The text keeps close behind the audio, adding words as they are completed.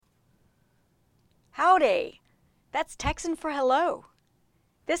Howdy! That's Texan for hello.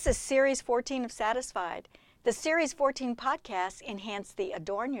 This is Series 14 of Satisfied. The Series 14 podcast enhance the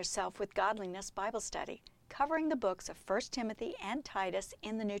Adorn Yourself with Godliness Bible study, covering the books of 1 Timothy and Titus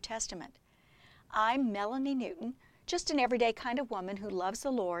in the New Testament. I'm Melanie Newton, just an everyday kind of woman who loves the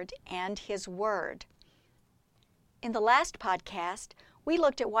Lord and His Word. In the last podcast, we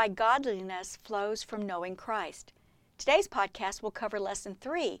looked at why godliness flows from knowing Christ. Today's podcast will cover Lesson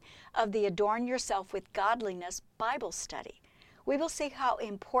 3 of the Adorn Yourself with Godliness Bible study. We will see how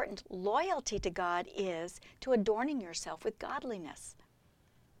important loyalty to God is to adorning yourself with godliness.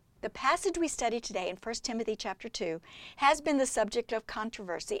 The passage we study today in 1 Timothy chapter 2 has been the subject of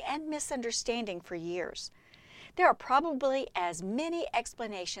controversy and misunderstanding for years. There are probably as many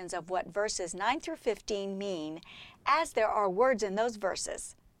explanations of what verses 9 through 15 mean as there are words in those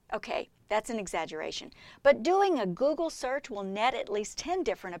verses. Okay, that's an exaggeration, but doing a Google search will net at least 10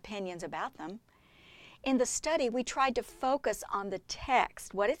 different opinions about them. In the study, we tried to focus on the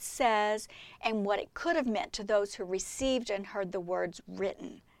text, what it says, and what it could have meant to those who received and heard the words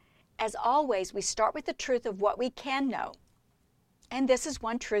written. As always, we start with the truth of what we can know. And this is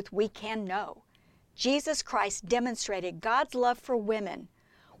one truth we can know. Jesus Christ demonstrated God's love for women,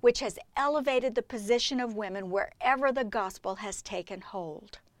 which has elevated the position of women wherever the gospel has taken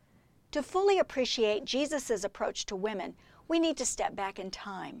hold. To fully appreciate Jesus' approach to women, we need to step back in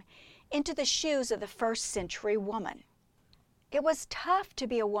time, into the shoes of the first century woman. It was tough to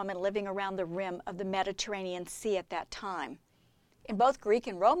be a woman living around the rim of the Mediterranean Sea at that time. In both Greek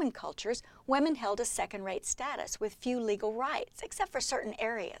and Roman cultures, women held a second-rate status with few legal rights, except for certain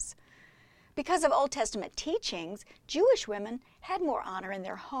areas. Because of Old Testament teachings, Jewish women had more honor in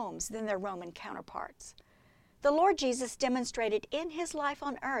their homes than their Roman counterparts. The Lord Jesus demonstrated in His life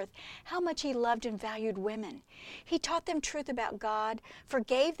on earth how much He loved and valued women. He taught them truth about God,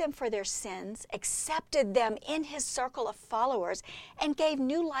 forgave them for their sins, accepted them in His circle of followers, and gave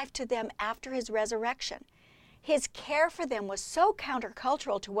new life to them after His resurrection. His care for them was so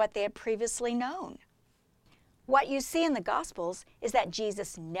countercultural to what they had previously known. What you see in the Gospels is that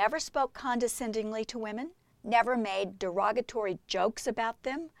Jesus never spoke condescendingly to women, never made derogatory jokes about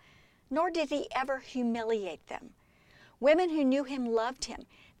them, nor did He ever humiliate them. Women who knew Him loved Him.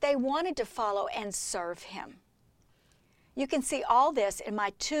 They wanted to follow and serve Him. You can see all this in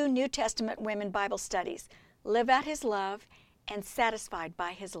my 2 New Testament women Bible studies, Live Out His Love and Satisfied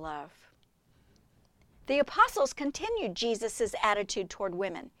by His Love. The apostles continued Jesus' attitude toward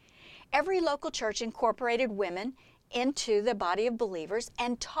women. Every local church incorporated women into the body of believers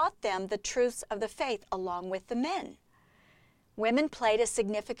and taught them the truths of the faith along with the men. Women played a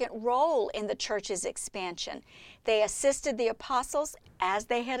significant role in the church's expansion. They assisted the apostles as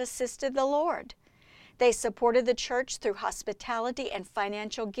they had assisted the Lord. They supported the church through hospitality and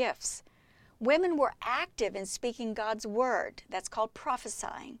financial gifts. Women were active in speaking God's word, that's called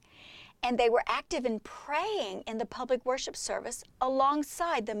prophesying, and they were active in praying in the public worship service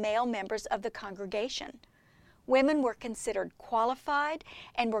alongside the male members of the congregation. Women were considered qualified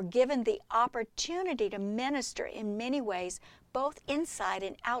and were given the opportunity to minister in many ways, both inside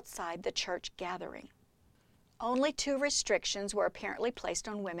and outside the church gathering. Only 2 restrictions were apparently placed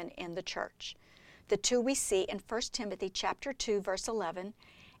on women in the church. The 2 we see in 1 Timothy chapter 2, verse 11,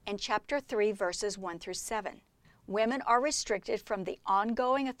 and chapter 3, verses 1 through 7. Women are restricted from the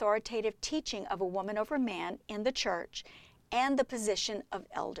ongoing authoritative teaching of a woman over man in the church and the position of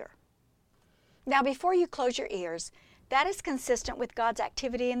elder. Now, before you close your ears, that is consistent with God's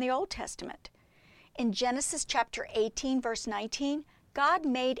activity in the Old Testament. In Genesis chapter 18, verse 19, God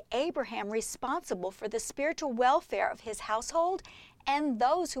made Abraham responsible for the spiritual welfare of his household and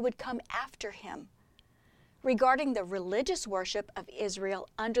those who would come after him. Regarding the religious worship of Israel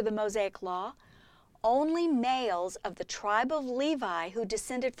under the Mosaic Law, only males of the tribe of Levi who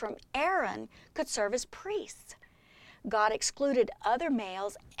descended from Aaron could serve as priests. God excluded other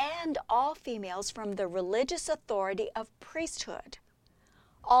males and all females from the religious authority of priesthood.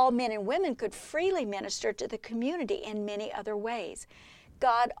 All men and women could freely minister to the community in many other ways.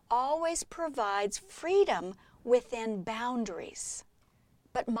 God always provides freedom within boundaries.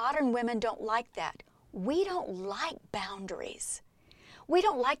 But modern women don't like that. We don't like boundaries. We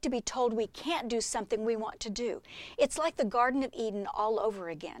don't like to be told we can't do something we want to do. It's like the Garden of Eden all over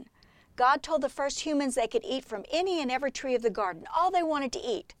again. God told the first humans they could eat from any and every tree of the garden, all they wanted to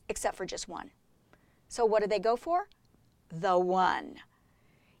eat, except for just one. So what did they go for? The one.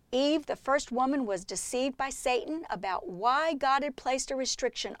 Eve, the first woman, was deceived by Satan about why God had placed a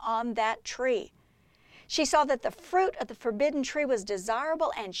restriction on that tree. She saw that the fruit of the forbidden tree was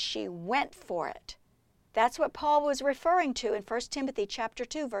desirable and she went for it. That's what Paul was referring to in 1 Timothy chapter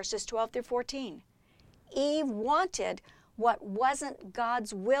 2, verses 12 through 14. Eve wanted what wasn't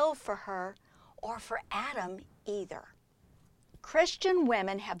God's will for her or for Adam either. Christian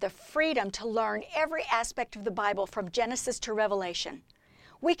women have the freedom to learn every aspect of the Bible from Genesis to Revelation.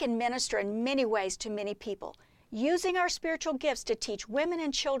 We can minister in many ways to many people, using our spiritual gifts to teach women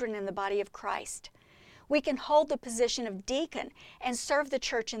and children in the body of Christ. We can hold the position of deacon and serve the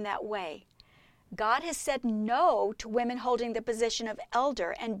church in that way. God has said no to women holding the position of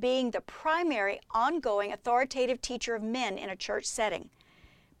elder and being the primary, ongoing, authoritative teacher of men in a church setting.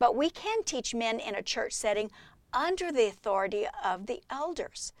 But we can teach men in a church setting under the authority of the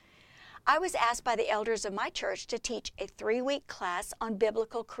elders. I was asked by the elders of my church to teach a 3-week class on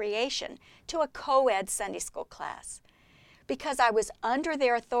biblical creation to a co-ed Sunday school class. Because I was under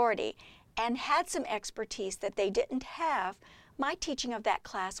their authority and had some expertise that they didn't have, my teaching of that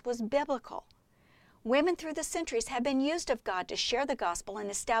class was biblical. Women through the centuries have been used of God to share the gospel and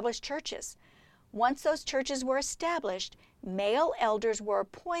establish churches. Once those churches were established, male elders were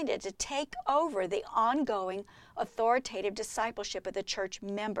appointed to take over the ongoing authoritative discipleship of the church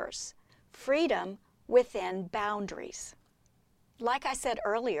members. Freedom within boundaries. Like I said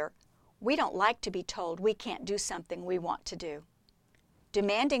earlier, we don't like to be told we can't do something we want to do.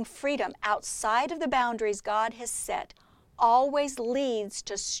 Demanding freedom outside of the boundaries God has set always leads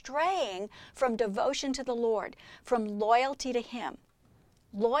to straying from devotion to the Lord, from loyalty to Him.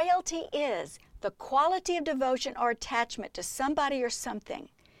 Loyalty is the quality of devotion or attachment to somebody or something.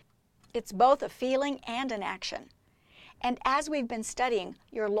 It's both a feeling and an action. And as we've been studying,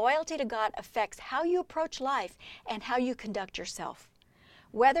 your loyalty to God affects how you approach life and how you conduct yourself.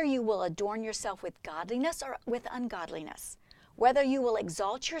 Whether you will adorn yourself with godliness or with ungodliness. Whether you will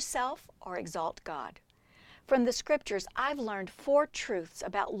exalt yourself or exalt God. From the scriptures, I've learned 4 truths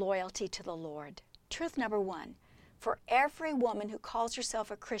about loyalty to the Lord. Truth number 1, for every woman who calls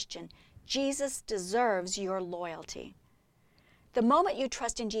herself a Christian, Jesus deserves your loyalty. The moment you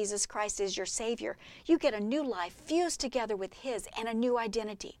trust in Jesus Christ as your Savior, you get a new life fused together with His and a new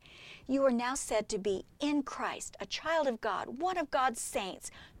identity. You are now said to be in Christ, a child of God, one of God's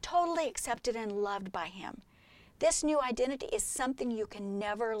saints, totally accepted and loved by Him. This new identity is something you can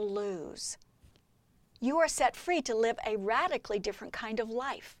never lose. You are set free to live a radically different kind of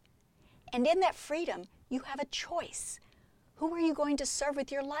life. And in that freedom, you have a choice. Who are you going to serve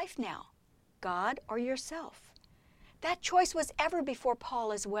with your life now? God or yourself? That choice was ever before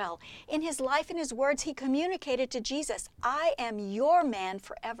Paul as well. In his life and his words, he communicated to Jesus, I am your man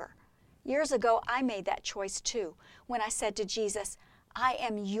forever. Years ago, I made that choice too, when I said to Jesus, I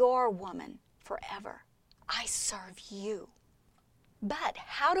am your woman forever. I serve you. But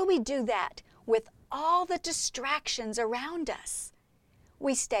how do we do that with all the distractions around us?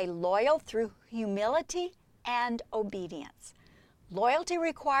 We stay loyal through humility and obedience. Loyalty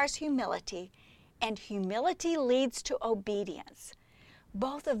requires humility, and humility leads to obedience.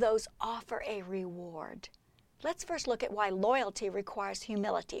 Both of those offer a reward. Let's first look at why loyalty requires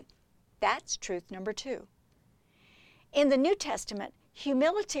humility. That's truth number 2. In the New Testament,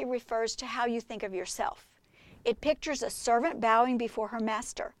 humility refers to how you think of yourself. It pictures a servant bowing before her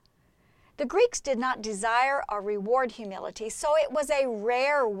master. The Greeks did not desire or reward humility, so it was a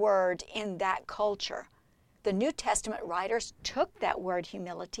rare word in that culture. The New Testament writers took that word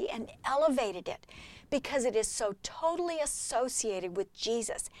humility and elevated it because it is so totally associated with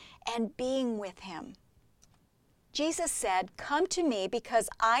Jesus and being with Him. Jesus said, "Come to me because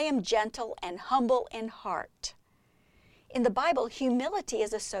I am gentle and humble in heart." In the Bible, humility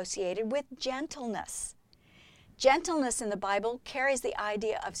is associated with gentleness. Gentleness in the Bible carries the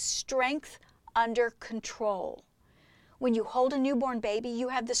idea of strength under control. When you hold a newborn baby, you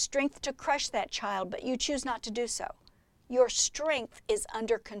have the strength to crush that child, but you choose not to do so. Your strength is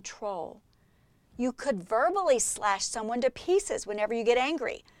under control. You could verbally slash someone to pieces whenever you get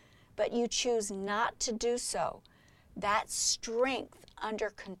angry, but you choose not to do so. That's strength under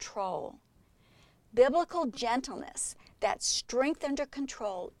control. Biblical gentleness, that strength under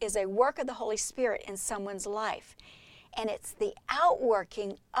control, is a work of the Holy Spirit in someone's life, and it's the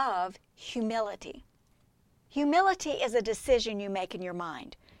outworking of humility. Humility is a decision you make in your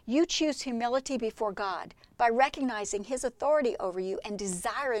mind. You choose humility before God by recognizing His authority over you and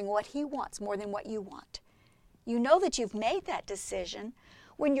desiring what He wants more than what you want. You know that you've made that decision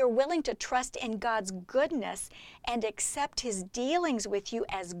when you're willing to trust in God's goodness and accept His dealings with you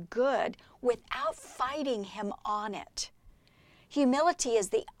as good without fighting Him on it. Humility is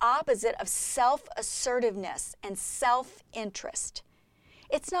the opposite of self-assertiveness and self-interest.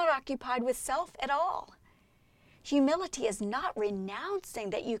 It's not occupied with self at all. Humility is not renouncing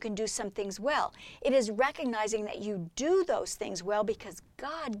that you can do some things well. It is recognizing that you do those things well because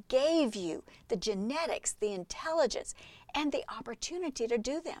God gave you the genetics, the intelligence, and the opportunity to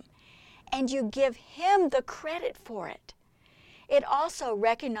do them. And you give Him the credit for it. It also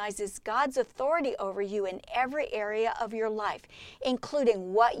recognizes God's authority over you in every area of your life,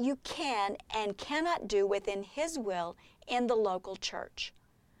 including what you can and cannot do within His will in the local church.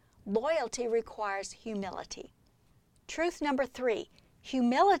 Loyalty requires humility. Truth number 3,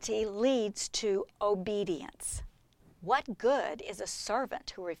 humility leads to obedience. What good is a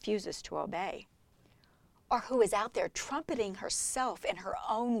servant who refuses to obey? Or who is out there trumpeting herself in her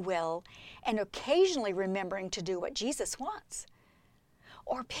own will and occasionally remembering to do what Jesus wants?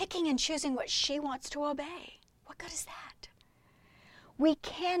 Or picking and choosing what she wants to obey? What good is that? We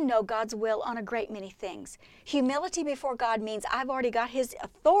can know God's will on a great many things. Humility before God means I've already got His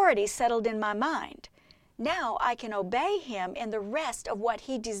authority settled in my mind. Now I can obey Him in the rest of what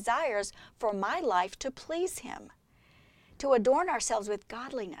He desires for my life to please Him, to adorn ourselves with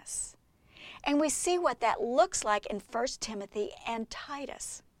godliness. And we see what that looks like in 1 Timothy and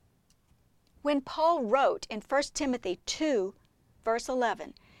Titus. When Paul wrote in 1 Timothy 2, verse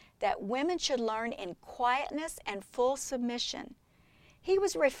 11, that women should learn in quietness and full submission, he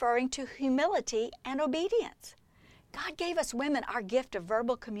was referring to humility and obedience. God gave us women our gift of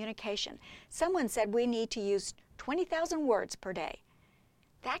verbal communication. Someone said we need to use 20,000 words per day.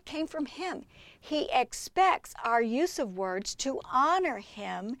 That came from Him. He expects our use of words to honor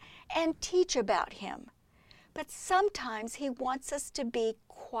Him and teach about Him. But sometimes He wants us to be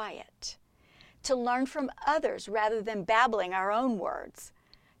quiet, to learn from others rather than babbling our own words,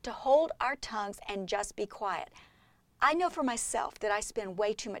 to hold our tongues and just be quiet. I know for myself that I spend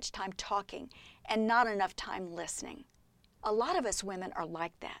way too much time talking and not enough time listening. A lot of us women are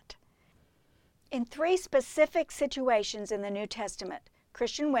like that. In 3 specific situations in the New Testament,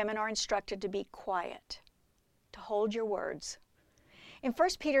 Christian women are instructed to be quiet, to hold your words. In 1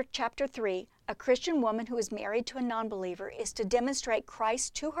 Peter chapter 3, a Christian woman who is married to a non-believer is to demonstrate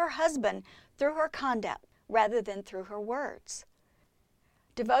Christ to her husband through her conduct rather than through her words.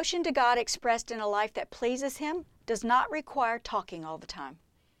 Devotion to God expressed in a life that pleases Him does not require talking all the time.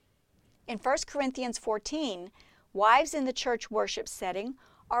 In 1 Corinthians 14, wives in the church worship setting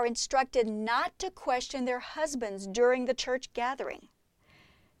are instructed not to question their husbands during the church gathering.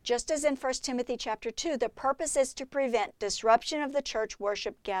 Just as in 1 Timothy chapter 2, the purpose is to prevent disruption of the church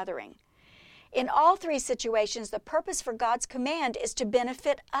worship gathering. In all 3 situations, the purpose for God's command is to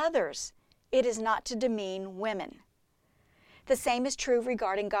benefit others. It is not to demean women. The same is true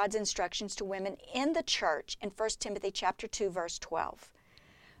regarding God's instructions to women in the church in 1 Timothy chapter 2, verse 12.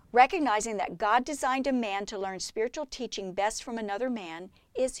 Recognizing that God designed a man to learn spiritual teaching best from another man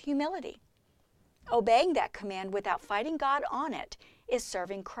is humility. Obeying that command without fighting God on it is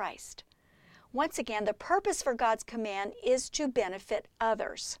serving Christ. Once again, the purpose for God's command is to benefit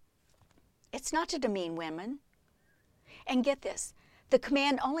others. It's not to demean women. And get this, the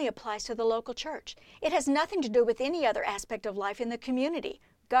command only applies to the local church. It has nothing to do with any other aspect of life in the community,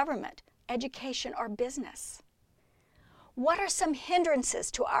 government, education, or business. What are some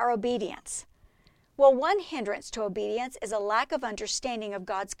hindrances to our obedience? Well, one hindrance to obedience is a lack of understanding of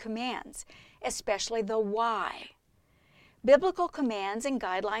God's commands, especially the why. Biblical commands and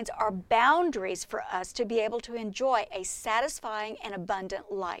guidelines are boundaries for us to be able to enjoy a satisfying and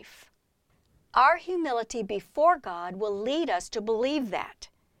abundant life. Our humility before God will lead us to believe that.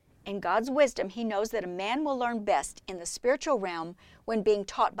 In God's wisdom, He knows that a man will learn best in the spiritual realm when being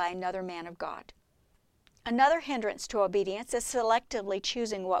taught by another man of God. Another hindrance to obedience is selectively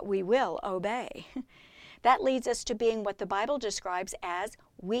choosing what we will obey. That leads us to being what the Bible describes as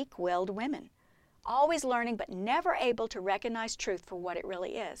weak-willed women, always learning but never able to recognize truth for what it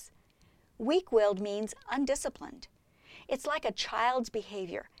really is. Weak-willed means undisciplined. It's like a child's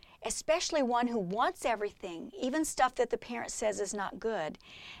behavior, especially one who wants everything, even stuff that the parent says is not good,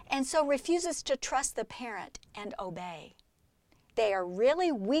 and so refuses to trust the parent and obey. They are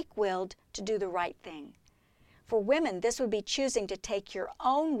really weak-willed to do the right thing. For women, this would be choosing to take your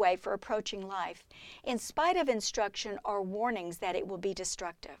own way for approaching life, in spite of instruction or warnings that it will be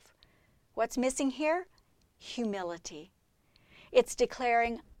destructive. What's missing here? Humility. It's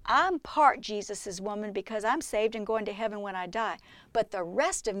declaring, I'm part Jesus' woman because I'm saved and going to heaven when I die, but the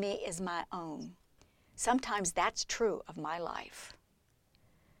rest of me is my own. Sometimes that's true of my life.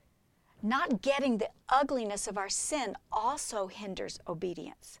 Not getting the ugliness of our sin also hinders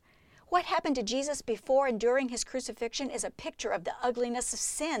obedience. What happened to Jesus before and during His crucifixion is a picture of the ugliness of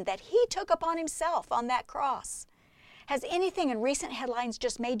sin that He took upon Himself on that cross. Has anything in recent headlines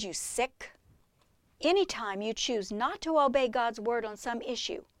just made you sick? Anytime you choose not to obey God's word on some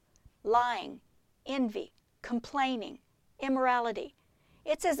issue, lying, envy, complaining, immorality,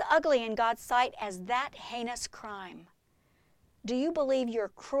 it's as ugly in God's sight as that heinous crime. Do you believe your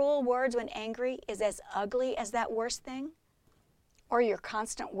cruel words when angry is as ugly as that worst thing? Or your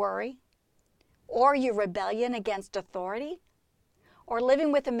constant worry? Or your rebellion against authority? Or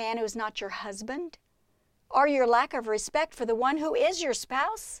living with a man who is not your husband? Or your lack of respect for the one who is your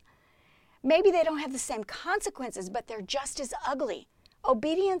spouse? Maybe they don't have the same consequences, but they're just as ugly.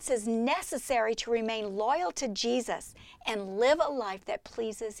 Obedience is necessary to remain loyal to Jesus and live a life that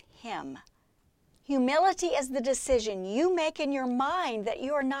pleases Him. Humility is the decision you make in your mind that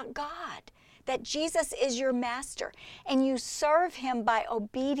you are not God, that Jesus is your master, and you serve Him by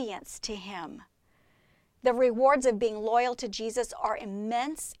obedience to Him. The rewards of being loyal to Jesus are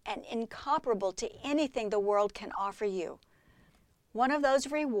immense and incomparable to anything the world can offer you. One of those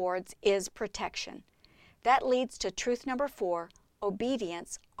rewards is protection. That leads to truth number 4,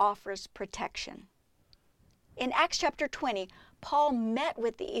 obedience offers protection. In Acts chapter 20, Paul met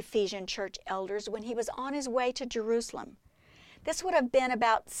with the Ephesian church elders when he was on his way to Jerusalem. This would have been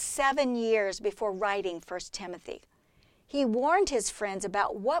about 7 years before writing 1 Timothy. He warned his friends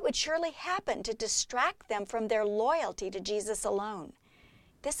about what would surely happen to distract them from their loyalty to Jesus alone.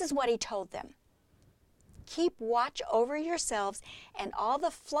 This is what he told them. Keep watch over yourselves and all the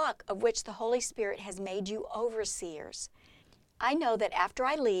flock of which the Holy Spirit has made you overseers. I know that after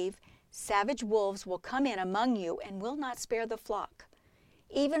I leave, savage wolves will come in among you and will not spare the flock.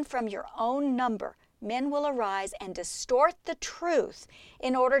 Even from your own number, men will arise and distort the truth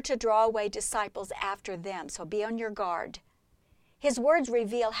in order to draw away disciples after them, so be on your guard. His words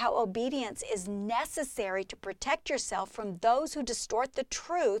reveal how obedience is necessary to protect yourself from those who distort the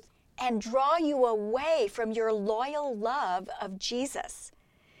truth and draw you away from your loyal love of Jesus.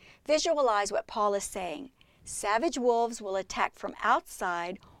 Visualize what Paul is saying. Savage wolves will attack from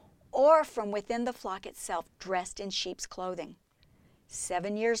outside or from within the flock itself, dressed in sheep's clothing.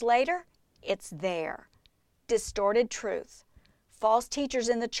 7 years later, it's there. Distorted truth. False teachers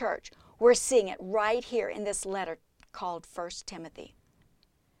in the church. We're seeing it right here in this letter called 1 Timothy.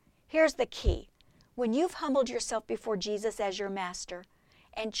 Here's the key. When you've humbled yourself before Jesus as your master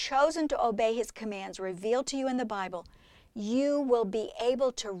and chosen to obey His commands revealed to you in the Bible, you will be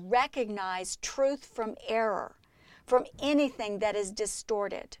able to recognize truth from error, from anything that is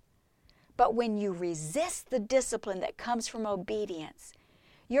distorted. But when you resist the discipline that comes from obedience,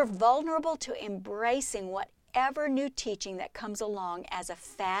 you're vulnerable to embracing whatever new teaching that comes along as a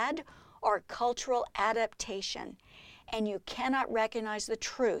fad or cultural adaptation, and you cannot recognize the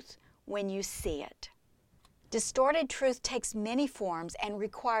truth when you see it. Distorted truth takes many forms and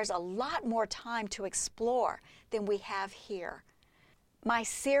requires a lot more time to explore than we have here. My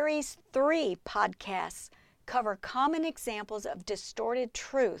Series 3 podcasts cover common examples of distorted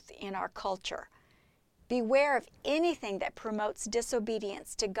truth in our culture. Beware of anything that promotes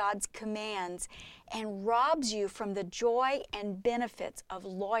disobedience to God's commands and robs you from the joy and benefits of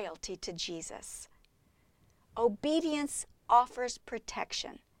loyalty to Jesus. Obedience offers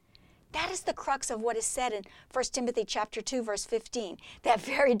protection. That is the crux of what is said in 1 Timothy chapter 2, verse 15, that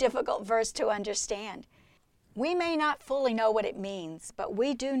very difficult verse to understand. We may not fully know what it means, but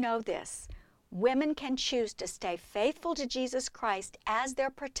we do know this. Women can choose to stay faithful to Jesus Christ as their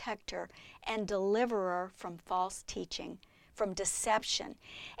protector and deliverer from false teaching, from deception,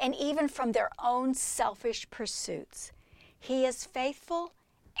 and even from their own selfish pursuits. He is faithful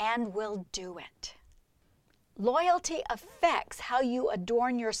and will do it. Loyalty affects how you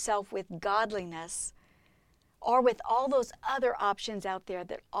adorn yourself with godliness or with all those other options out there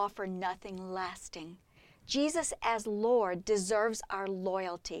that offer nothing lasting. Jesus as Lord deserves our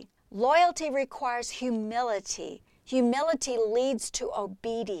loyalty. Loyalty requires humility. Humility leads to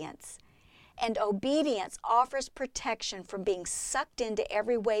obedience. And obedience offers protection from being sucked into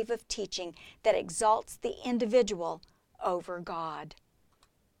every wave of teaching that exalts the individual over God.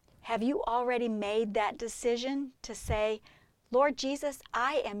 Have you already made that decision to say, Lord Jesus,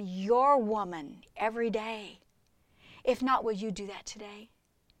 I am your woman every day? If not, will you do that today?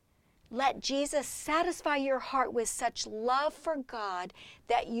 Let Jesus satisfy your heart with such love for God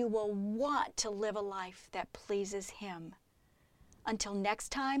that you will want to live a life that pleases Him. Until next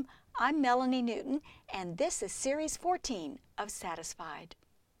time, I'm Melanie Newton, and this is Series 14 of Satisfied.